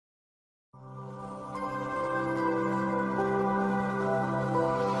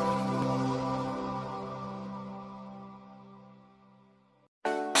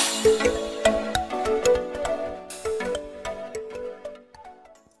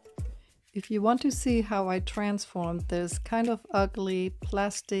If you want to see how I transformed this kind of ugly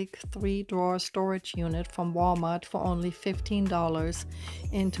plastic 3-drawer storage unit from Walmart for only $15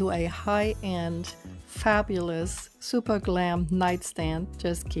 into a high-end, fabulous, super glam nightstand,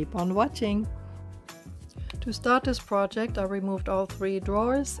 just keep on watching. To start this project, I removed all 3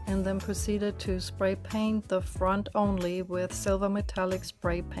 drawers and then proceeded to spray paint the front only with silver metallic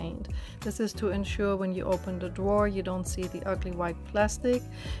spray paint. This is to ensure when you open the drawer you don't see the ugly white plastic,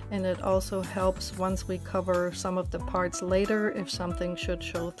 and it also helps once we cover some of the parts later, if something should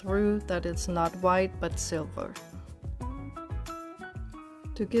show through, that it's not white but silver.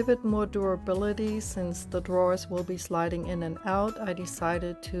 To give it more durability, since the drawers will be sliding in and out, I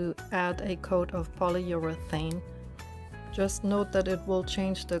decided to add a coat of polyurethane. Just note that it will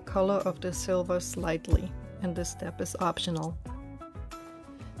change the color of the silver slightly, and this step is optional.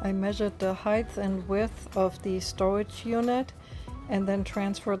 I measured the height and width of the storage unit and then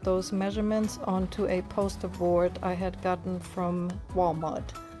transferred those measurements onto a poster board I had gotten from Walmart.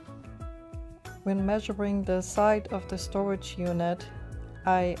 When measuring the side of the storage unit,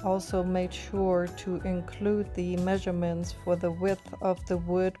 I also made sure to include the measurements for the width of the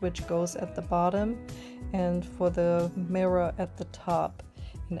wood which goes at the bottom and for the mirror at the top,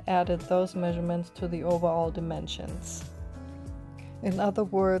 and added those measurements to the overall dimensions. In other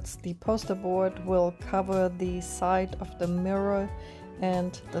words, the poster board will cover the side of the mirror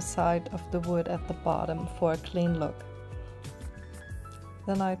and the side of the wood at the bottom for a clean look.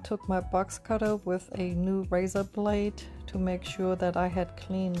 Then I took my box cutter with a new razor blade to make sure that I had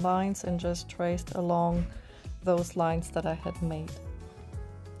clean lines and just traced along those lines that I had made.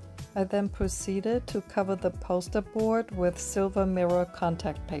 I then proceeded to cover the poster board with silver mirror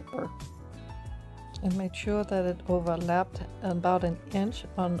contact paper and made sure that it overlapped about an inch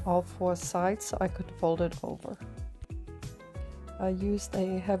on all 4 sides so I could fold it over. I used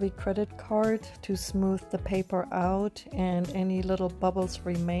a heavy credit card to smooth the paper out, and any little bubbles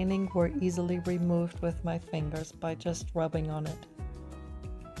remaining were easily removed with my fingers by just rubbing on it.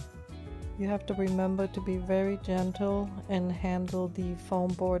 You have to remember to be very gentle and handle the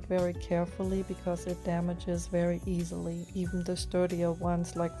foam board very carefully because it damages very easily, even the sturdier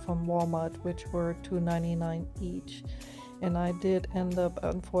ones like from Walmart, which were $2.99 each. And I did end up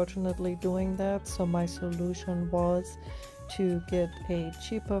unfortunately doing that, so my solution was to get a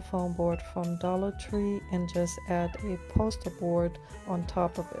cheaper foam board from Dollar Tree and just add a poster board on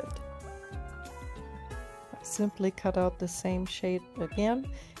top of it. I simply cut out the same shape again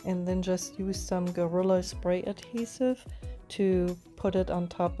and then just use some Gorilla Spray adhesive to put it on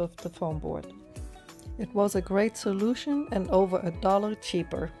top of the foam board. It was a great solution and over $1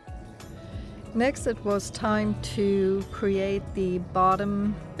 cheaper. Next, it was time to create the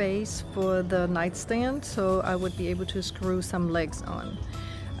bottom base for the nightstand so I would be able to screw some legs on.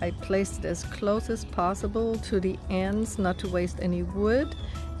 I placed it as close as possible to the ends, not to waste any wood,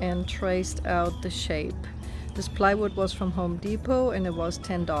 and traced out the shape. This plywood was from Home Depot and it was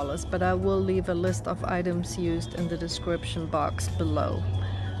 $10, but I will leave a list of items used in the description box below.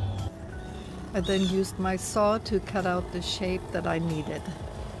 I then used my saw to cut out the shape that I needed.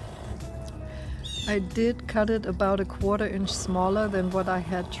 I did cut it about a 1/4 inch smaller than what I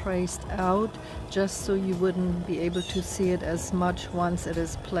had traced out, just so you wouldn't be able to see it as much once it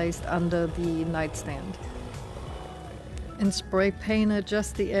is placed under the nightstand. And spray painted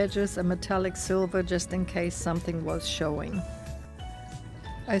just the edges a metallic silver just in case something was showing.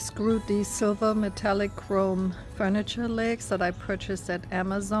 I screwed these silver metallic chrome furniture legs that I purchased at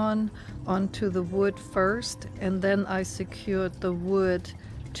Amazon onto the wood first, and then I secured the wood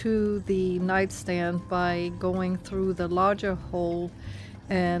to the nightstand by going through the larger hole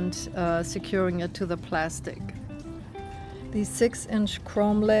and securing it to the plastic. These 6-inch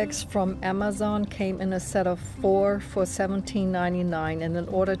chrome legs from Amazon came in a set of 4 for $17.99, and in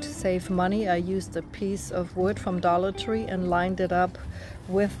order to save money I used a piece of wood from Dollar Tree and lined it up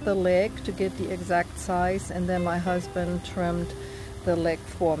with the leg to get the exact size, and then my husband trimmed the leg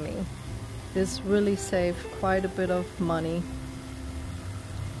for me. This really saved quite a bit of money.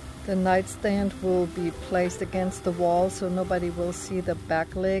 The nightstand will be placed against the wall so nobody will see the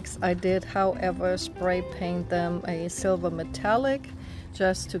back legs. I did, however, spray paint them a silver metallic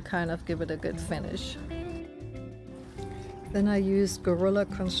just to kind of give it a good finish. Then I used Gorilla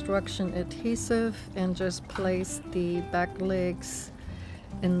Construction adhesive and just placed the back legs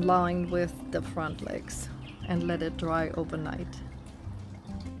in line with the front legs and let it dry overnight.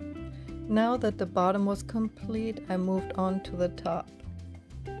 Now that the bottom was complete, I moved on to the top.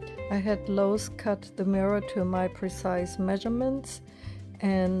 I had Lowe's cut the mirror to my precise measurements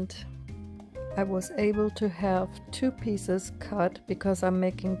and I was able to have 2 pieces cut because I'm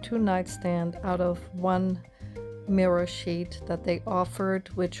making 2 nightstand out of 1 mirror sheet that they offered,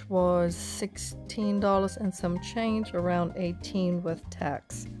 which was $16 and some change, around $18 with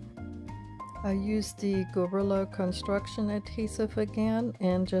tax. I used the Gorilla Construction adhesive again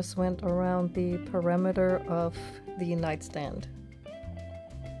and just went around the perimeter of the nightstand.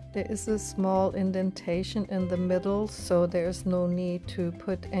 There is a small indentation in the middle, so there's no need to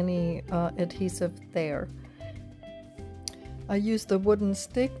put any adhesive there. I used a wooden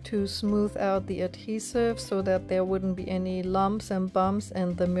stick to smooth out the adhesive so that there wouldn't be any lumps and bumps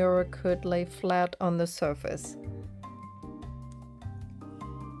and the mirror could lay flat on the surface.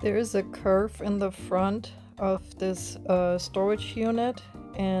 There is a curve in the front of this storage unit,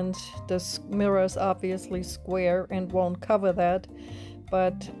 and this mirror is obviously square and won't cover that,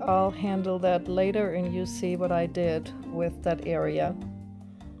 but I'll handle that later and you see what I did with that area.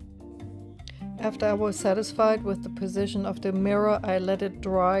 After I was satisfied with the position of the mirror, I let it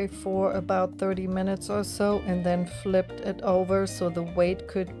dry for about 30 minutes or so and then flipped it over so the weight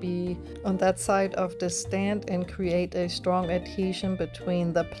could be on that side of the stand and create a strong adhesion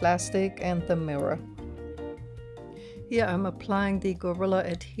between the plastic and the mirror. Here I'm applying the Gorilla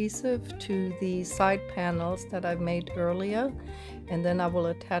adhesive to the side panels that I made earlier, and then I will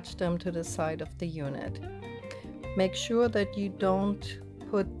attach them to the side of the unit. Make sure that you don't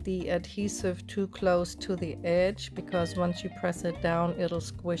put the adhesive too close to the edge, because once you press it down it'll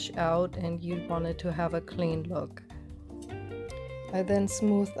squish out and you want it to have a clean look. I then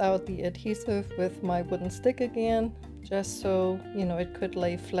smoothed out the adhesive with my wooden stick again, just so you know it could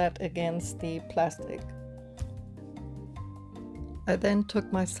lay flat against the plastic. I then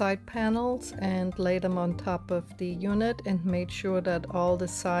took my side panels and laid them on top of the unit and made sure that all the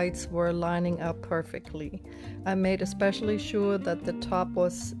sides were lining up perfectly. I made especially sure that the top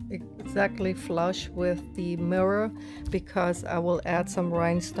was exactly flush with the mirror because I will add some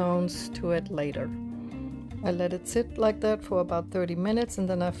rhinestones to it later. I let it sit like that for about 30 minutes and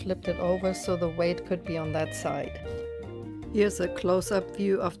then I flipped it over so the weight could be on that side. Here's a close-up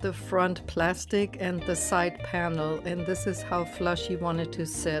view of the front plastic and the side panel, and this is how flush you want it to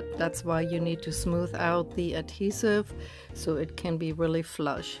sit. That's why you need to smooth out the adhesive so it can be really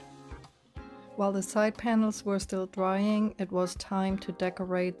flush. While the side panels were still drying, it was time to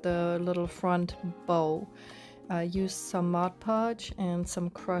decorate the little front bow. I used some Mod Podge and some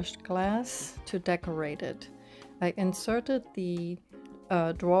crushed glass to decorate it. I inserted the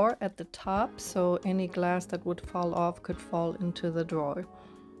drawer at the top so any glass that would fall off could fall into the drawer.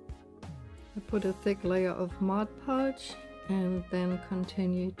 I put a thick layer of Mod Podge and then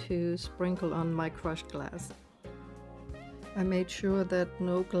continue to sprinkle on my crushed glass. I made sure that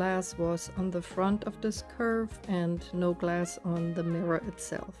no glass was on the front of this curve and no glass on the mirror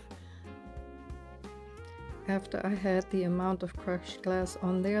itself. After I had the amount of crushed glass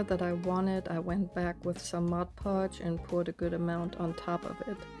on there that I wanted, I went back with some Mod Podge and poured a good amount on top of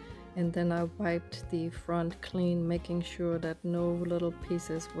it. And then I wiped the front clean, making sure that no little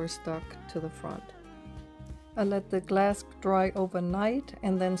pieces were stuck to the front. I let the glass dry overnight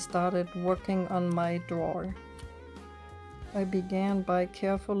and then started working on my drawer. I began by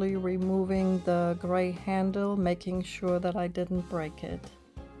carefully removing the gray handle, making sure that I didn't break it.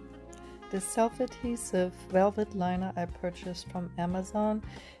 The self-adhesive velvet liner I purchased from Amazon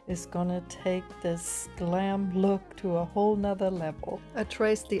is gonna take this glam look to a whole nother level. I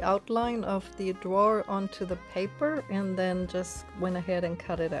traced the outline of the drawer onto the paper and then just went ahead and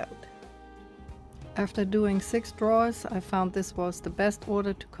cut it out. After doing 6 drawers, I found this was the best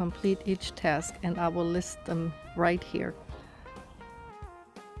order to complete each task, and I will list them right here.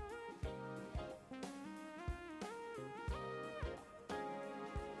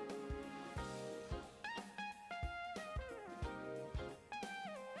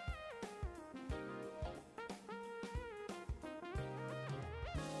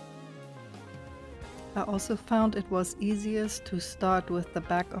 I also found it was easiest to start with the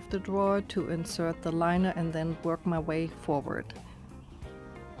back of the drawer to insert the liner and then work my way forward.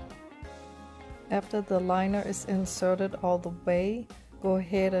 After the liner is inserted all the way, go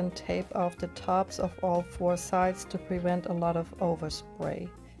ahead and tape off the tops of all 4 sides to prevent a lot of overspray.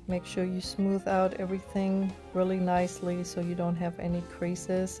 Make sure you smooth out everything really nicely so you don't have any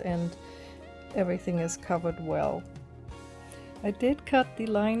creases and everything is covered well. I did cut the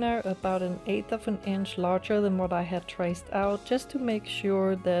liner about 1/8 of an inch larger than what I had traced out, just to make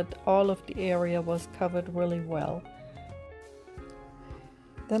sure that all of the area was covered really well.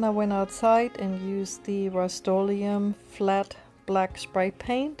 Then I went outside and used the Rustoleum flat black spray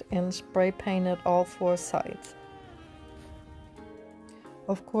paint and spray painted all 4 sides.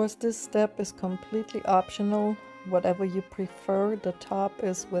 Of course, this step is completely optional. Whatever you prefer, the top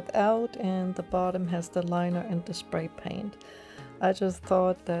is without and the bottom has the liner and the spray paint. I just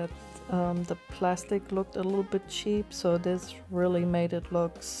thought that the plastic looked a little bit cheap, so this really made it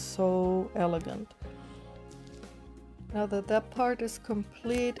look so elegant. Now that that part is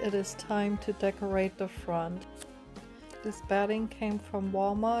complete, it is time to decorate the front. This batting came from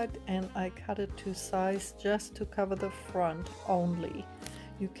Walmart and I cut it to size just to cover the front only.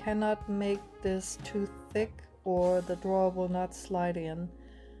 You cannot make this too thick or the drawer will not slide in.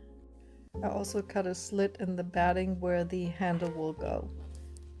 I also cut a slit in the batting where the handle will go.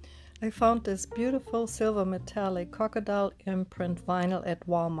 I found this beautiful silver metallic crocodile imprint vinyl at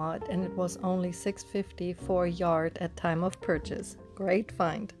Walmart and it was only $6.50 for a yard at time of purchase. Great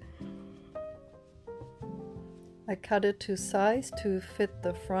find. I cut it to size to fit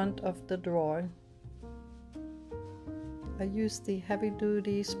the front of the drawer. I used the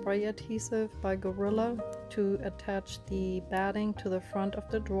heavy-duty spray adhesive by Gorilla to attach the batting to the front of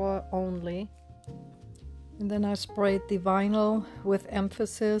the drawer only. And then I sprayed the vinyl with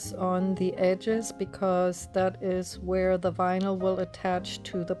emphasis on the edges because that is where the vinyl will attach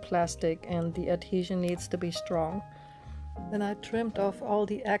to the plastic and the adhesion needs to be strong. Then I trimmed off all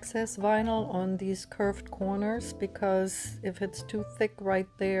the excess vinyl on these curved corners because if it's too thick right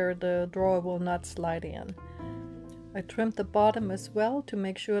there, the drawer will not slide in. I trimmed the bottom as well to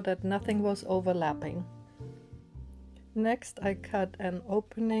make sure that nothing was overlapping. Next, I cut an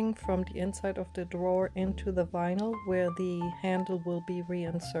opening from the inside of the drawer into the vinyl where the handle will be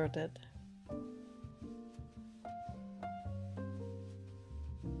reinserted.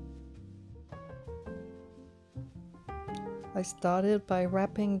 I started by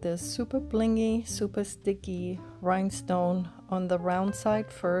wrapping this super blingy, super sticky rhinestone on the round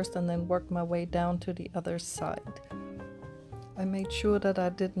side first and then worked my way down to the other side. I made sure that I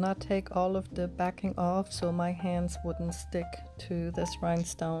did not take all of the backing off so my hands wouldn't stick to this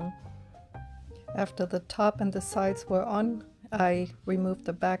rhinestone. After the top and the sides were on, I removed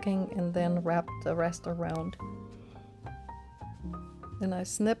the backing and then wrapped the rest around. Then I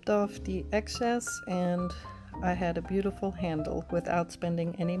snipped off the excess and I had a beautiful handle without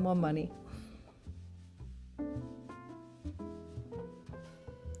spending any more money.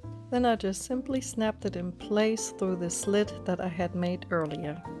 Then I just simply snapped it in place through the slit that I had made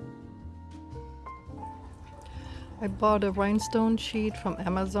earlier. I bought a rhinestone sheet from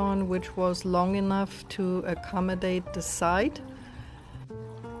Amazon which was long enough to accommodate the side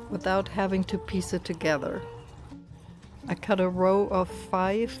without having to piece it together. I cut a row of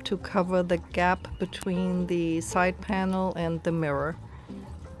 5 to cover the gap between the side panel and the mirror.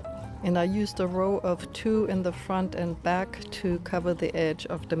 And I used a row of 2 in the front and back to cover the edge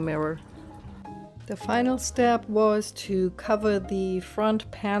of the mirror. The final step was to cover the front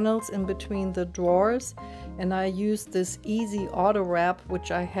panels in between the drawers, and I used this easy auto wrap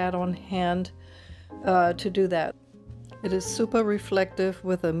which I had on hand to do that. It is super reflective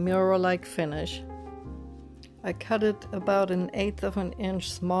with a mirror-like finish. I cut it about 1/8 of an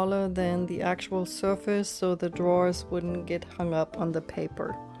inch smaller than the actual surface so the drawers wouldn't get hung up on the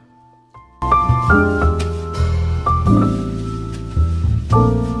paper.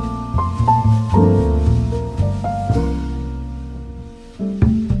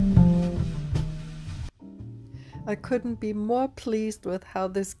 I couldn't be more pleased with how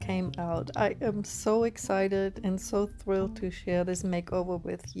this came out. I am so excited and so thrilled to share this makeover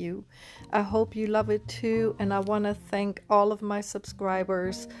with you. I hope you love it too, and I want to thank all of my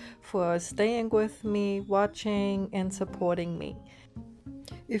subscribers for staying with me, watching, and supporting me.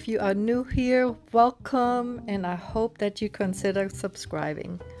 If you are new here, welcome, and I hope that you consider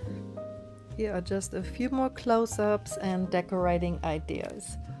subscribing. Here are just a few more close-ups and decorating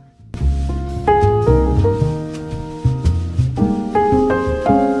ideas.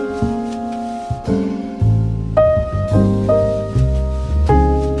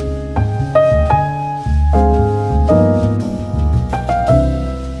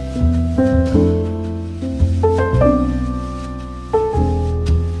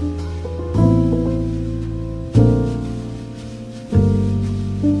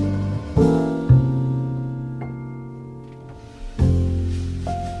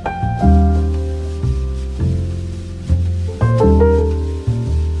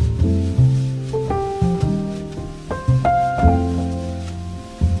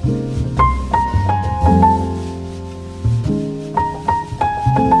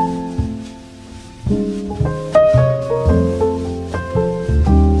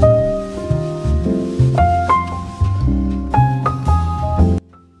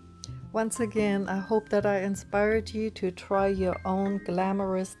 Once again, I hope that I inspired you to try your own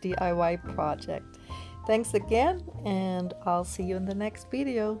glamorous DIY project. Thanks again, and I'll see you in the next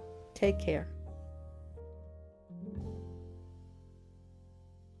video. Take care.